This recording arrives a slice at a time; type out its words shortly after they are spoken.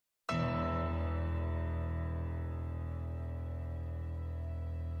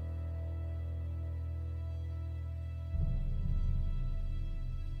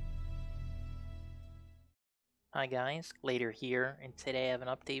Hi guys, Later here, and today I have an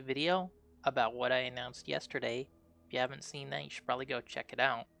update video about what I announced yesterday. If you haven't seen that, you should probably go check it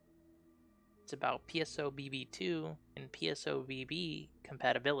out. It's about PSOBB2 and PSOBB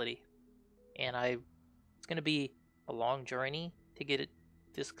compatibility. And it's going to be a long journey to get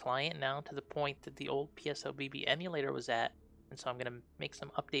this client now to the point that the old PSOBB emulator was at. And so I'm going to make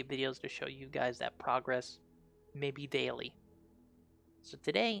some update videos to show you guys that progress, maybe daily. So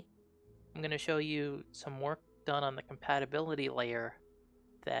today, I'm going to show you some work done on the compatibility layer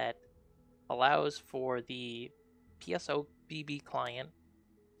that allows for the PSOBB client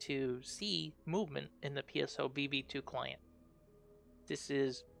to see movement in the PSOBB2 client. This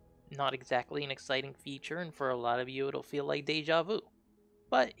is not exactly an exciting feature, and for a lot of you it'll feel like deja vu,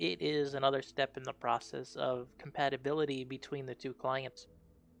 but it is another step in the process of compatibility between the two clients.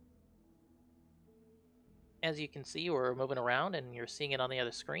 As you can see, we're moving around and you're seeing it on the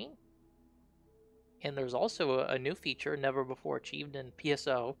other screen. And there's also a new feature never before achieved in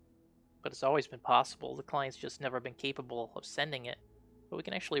PSO, but it's always been possible. The client's just never been capable of sending it. But we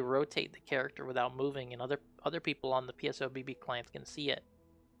can actually rotate the character without moving, and other people on the PSOBB client can see it.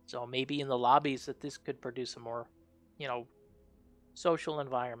 So maybe in the lobbies that this could produce a more, social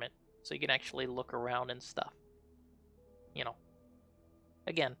environment. So you can actually look around and stuff.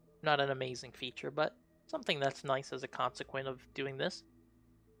 Again, not an amazing feature, but something that's nice as a consequence of doing this.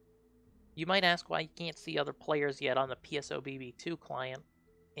 You might ask why you can't see other players yet on the PSOBB2 client,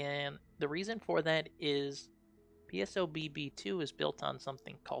 and the reason for that is PSOBB2 is built on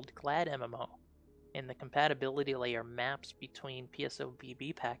something called GladMMO, and the compatibility layer maps between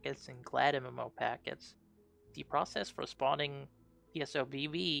PSOBB packets and GladMMO packets. The process for spawning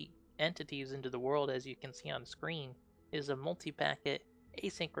PSOBB entities into the world, as you can see on screen, is a multi-packet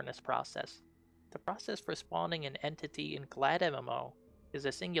asynchronous process. The process for spawning an entity in GladMMO is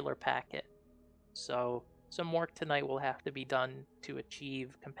a singular packet. So some work tonight will have to be done to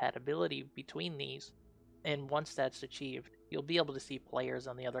achieve compatibility between these, and once that's achieved, you'll be able to see players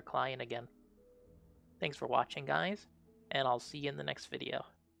on the other client again. Thanks for watching, guys, and I'll see you in the next video.